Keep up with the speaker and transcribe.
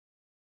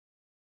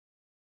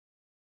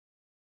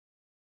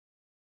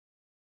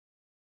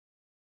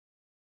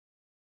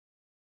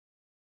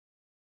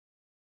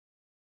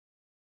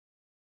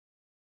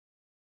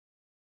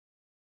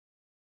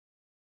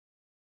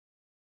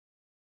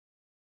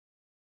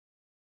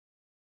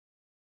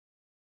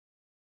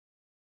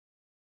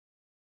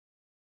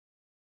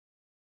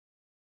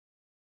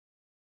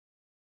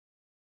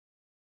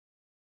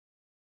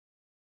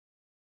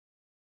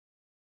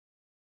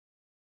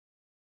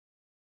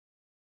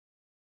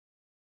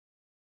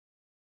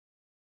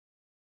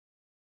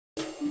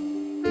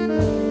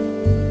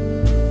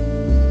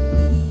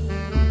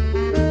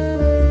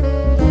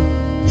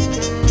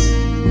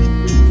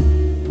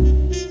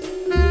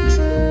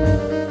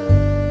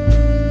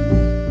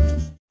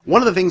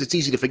One of the things it's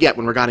easy to forget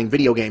when regarding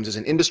video games as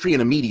an industry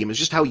and a medium is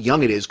just how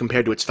young it is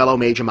compared to its fellow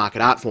major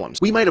market art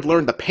forms. We might have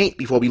learned to paint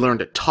before we learned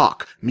to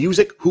talk.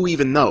 Music, who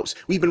even knows?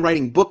 We've been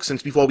writing books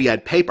since before we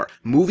had paper.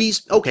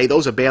 Movies, okay,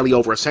 those are barely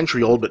over a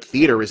century old, but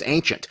theater is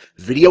ancient.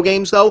 Video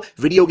games, though?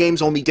 Video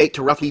games only date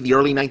to roughly the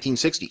early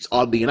 1960s,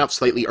 oddly enough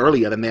slightly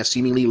earlier than their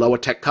seemingly lower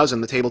tech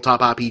cousin, the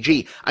tabletop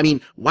RPG. I mean,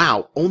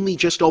 wow, only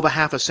just over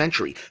half a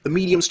century. The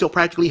medium still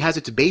practically has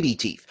its baby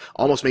teeth.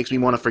 Almost makes me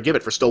want to forgive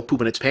it for still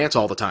pooping its pants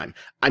all the time.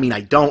 I mean,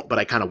 I don't, but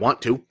I kind of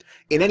want to.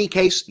 In any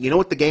case, you know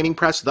what the gaming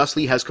press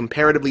thusly has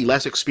comparatively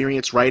less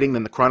experience writing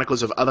than the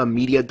chroniclers of other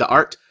media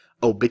d'art?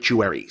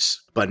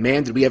 Obituaries. But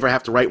man, did we ever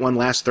have to write one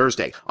last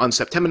Thursday. On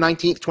September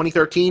 19th,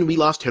 2013, we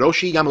lost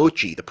Hiroshi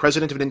Yamauchi, the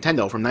president of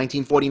Nintendo from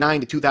 1949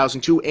 to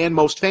 2002, and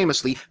most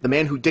famously, the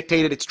man who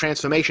dictated its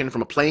transformation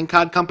from a playing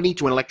card company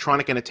to an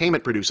electronic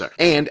entertainment producer.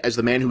 And as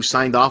the man who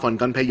signed off on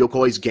Gunpei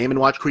Yokoi's Game &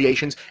 Watch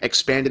creations,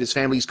 expanded his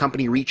family's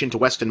company reach into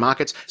Western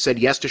markets, said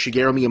yes to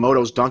Shigeru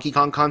Miyamoto's Donkey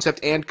Kong concept,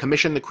 and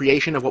commissioned the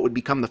creation of what would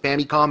become the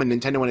Famicom and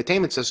Nintendo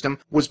Entertainment System,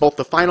 was both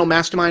the final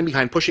mastermind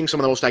behind pushing some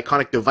of the most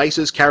iconic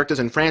devices, characters,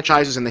 and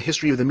franchises in the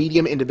history of the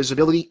medium into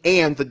visibility,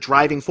 and the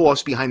driving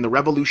force behind the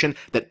revolution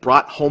that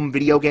brought home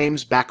video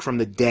games back from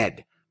the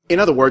dead. In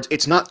other words,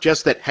 it's not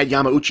just that had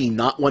Yamauchi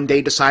not one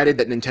day decided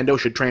that Nintendo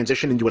should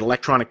transition into an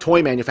electronic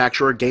toy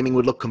manufacturer, gaming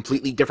would look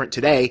completely different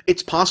today.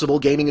 It's possible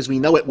gaming as we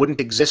know it wouldn't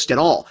exist at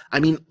all.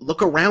 I mean,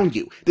 look around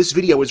you. This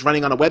video is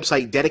running on a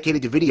website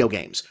dedicated to video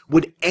games.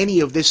 Would any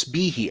of this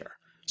be here?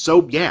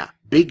 So yeah,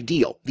 big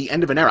deal. The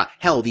end of an era.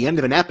 Hell, the end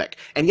of an epoch.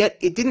 And yet,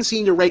 it didn't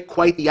seem to rate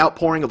quite the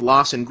outpouring of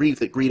loss and grief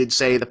that greeted,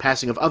 say, the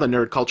passing of other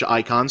nerd culture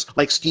icons,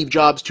 like Steve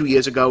Jobs 2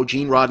 years ago,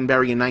 Gene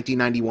Roddenberry in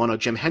 1991, or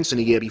Jim Henson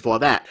a year before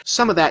that.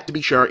 Some of that, to be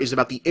sure, is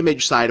about the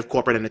image side of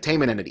corporate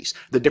entertainment entities,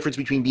 the difference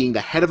between being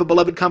the head of a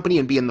beloved company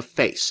and being the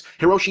face.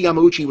 Hiroshi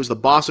Yamauchi was the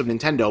boss of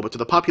Nintendo, but to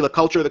the popular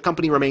culture, the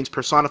company remains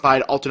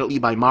personified alternately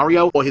by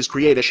Mario or his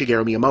creator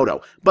Shigeru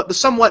Miyamoto. But the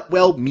somewhat,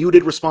 well,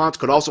 muted response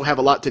could also have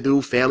a lot to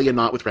do, fairly or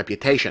not, with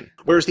reputation.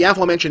 Whereas the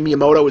aforementioned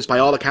Miyamoto is by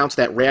all accounts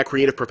that rare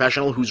creative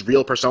professional whose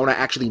real persona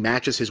actually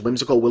matches his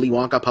whimsical Willy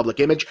Wonka public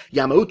image,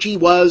 Yamauchi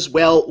was,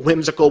 well,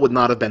 whimsical would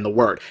not have been the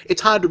word.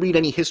 It's hard to read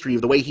any history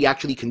of the way he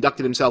actually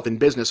conducted himself in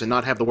business and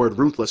not have the word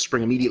ruthless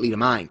spring immediately to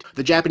mind.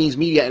 The Japanese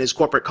media and his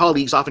corporate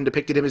colleagues often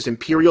depicted him as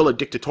imperial or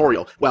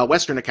dictatorial, while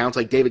Western accounts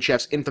like David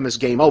Sheff's infamous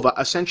Game Over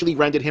essentially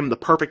rendered him the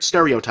perfect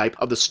stereotype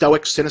of the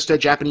stoic, sinister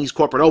Japanese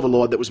corporate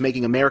overlord that was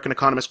making American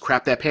economists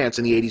crap their pants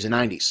in the 80s and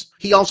 90s.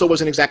 He also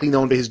wasn't exactly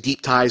known for his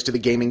deep ties to the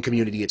gaming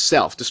community itself.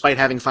 Despite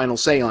having final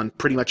say on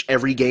pretty much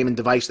every game and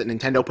device that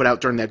Nintendo put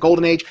out during their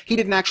golden age, he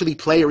didn't actually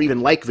play or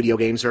even like video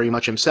games very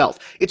much himself.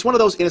 It's one of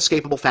those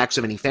inescapable facts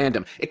of any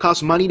fandom. It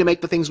costs money to make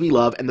the things we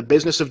love, and the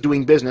business of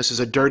doing business is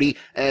a dirty,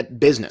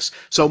 business.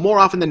 So more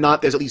often than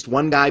not, there's at least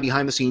one guy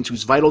behind the scenes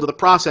who's vital to the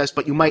process,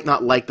 but you might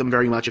not like them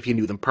very much if you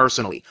knew them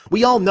personally.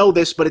 We all know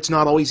this, but it's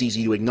not always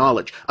easy to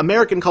acknowledge.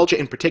 American culture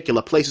in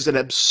particular places an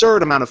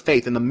absurd amount of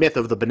faith in the myth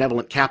of the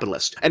benevolent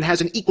capitalist, and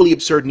has an equally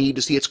absurd need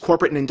to see its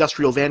corporate and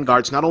industrial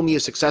vanguards not only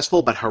as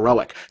successful, but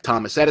heroic.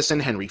 Thomas Edison,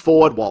 Henry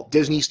Ford, Walt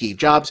Disney, Steve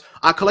Jobs.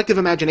 Our collective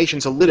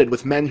imaginations are littered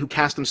with men who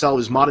cast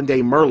themselves as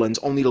modern-day Merlins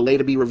only to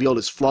later be revealed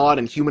as flawed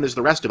and human as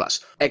the rest of us.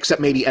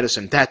 Except maybe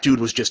Edison. That dude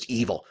was just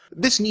evil.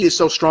 This need is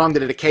so strong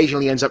that it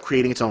occasionally ends up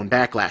creating its own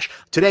backlash.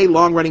 Today,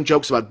 long-running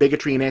jokes about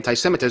bigotry and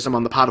anti-Semitism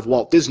on the part of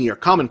Walt Disney are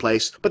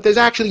commonplace, but there's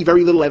actually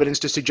very little evidence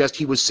to suggest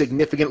he was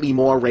significantly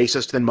more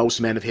racist than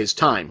most men of his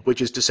time,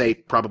 which is to say,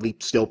 probably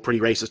still pretty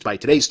racist by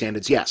today's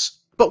standards, yes.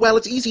 But while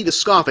it's easy to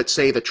scoff at,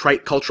 say, the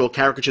trite cultural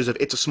caricatures of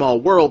It's a Small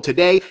World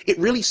today, it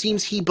really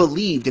seems he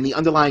believed in the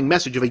underlying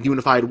message of a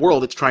unified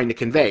world it's trying to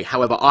convey,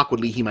 however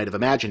awkwardly he might have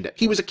imagined it.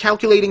 He was a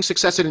calculating,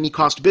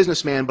 success-at-any-cost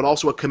businessman, but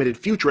also a committed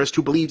futurist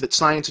who believed that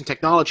science and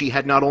technology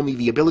had not only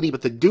the ability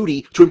but the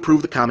duty to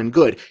improve the common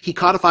good. He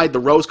codified the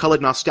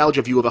rose-colored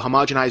nostalgia view of a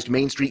homogenized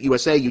Main Street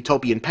USA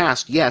utopian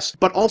past, yes,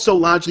 but also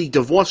largely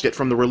divorced it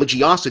from the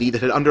religiosity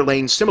that had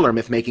underlain similar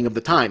myth-making of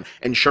the time,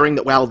 ensuring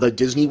that while the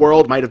Disney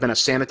World might have been a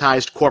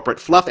sanitized corporate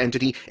fluff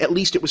entity, at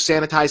least it was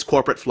sanitized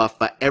corporate fluff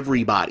for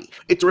everybody.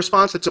 It's a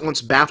response that's at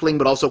once baffling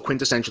but also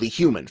quintessentially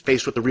human,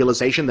 faced with the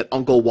realization that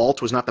Uncle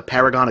Walt was not the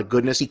paragon of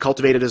goodness he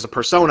cultivated as a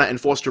persona and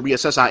forced to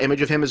reassess our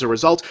image of him as a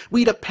result.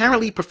 We'd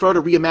apparently prefer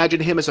to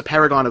reimagine him as a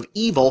paragon of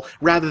evil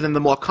rather than the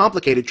more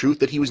complicated truth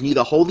that he was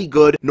neither wholly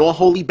good nor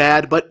wholly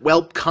bad, but,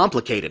 well,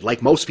 complicated,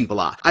 like most people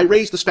are. I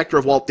raise the specter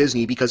of Walt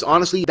Disney because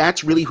honestly,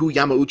 that's really who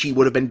Yamauchi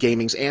would have been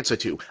gaming's answer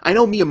to. I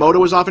know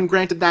Miyamoto is often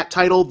granted that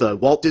title, the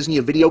Walt Disney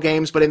of video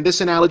games, but in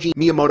this analogy,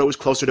 Miyamoto is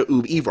closer to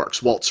Ub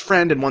Iwerks, Walt's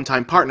friend and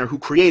one-time partner who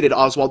created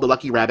Oswald the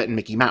Lucky Rabbit and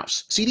Mickey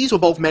Mouse. See, these were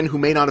both men who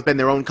may not have been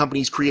their own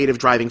company's creative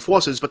driving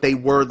forces, but they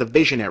were the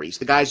visionaries,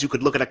 the guys who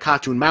could look at a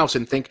cartoon mouse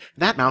and think,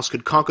 that mouse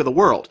could conquer the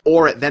world.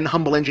 Or at then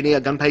humble engineer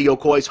Gunpei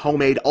Yokoi's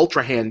homemade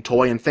Ultra Hand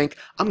toy and think,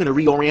 I'm gonna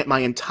reorient my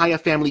entire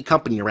family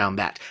company around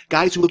that.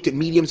 Guys who looked at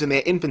mediums in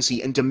their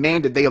infancy and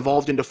demanded they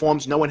evolved into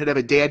forms no one had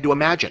ever dared to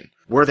imagine.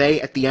 Were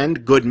they, at the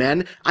end, good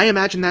men? I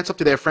imagine that's up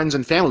to their friends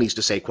and families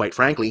to say, quite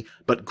frankly.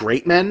 But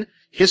great men?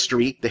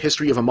 History, the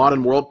history of a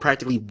modern world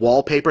practically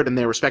wallpapered in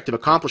their respective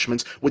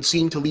accomplishments, would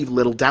seem to leave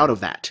little doubt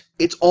of that.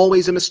 It's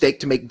always a mistake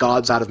to make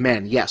gods out of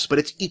men, yes, but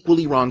it's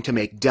equally wrong to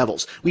make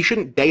devils. We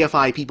shouldn't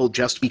deify people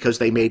just because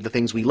they made the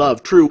things we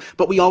love, true,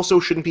 but we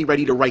also shouldn't be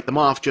ready to write them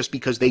off just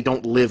because they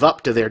don't live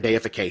up to their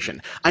deification.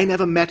 I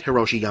never met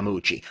Hiroshi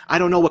Yamauchi. I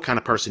don't know what kind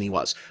of person he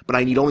was, but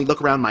I need only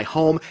look around my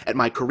home, at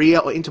my career,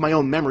 or into my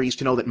own memories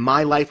to know that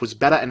my life was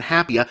better and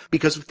happier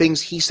because of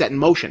things he set in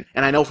motion,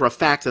 and I know for a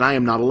fact that I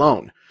am not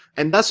alone.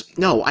 And thus,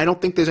 no, I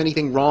don't think there's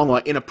anything wrong or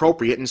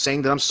inappropriate in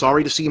saying that I'm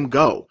sorry to see him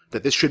go,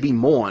 that this should be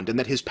mourned, and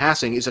that his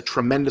passing is a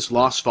tremendous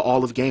loss for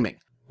all of gaming.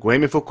 ご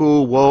冥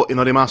福を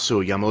祈りま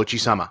す、山内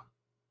様。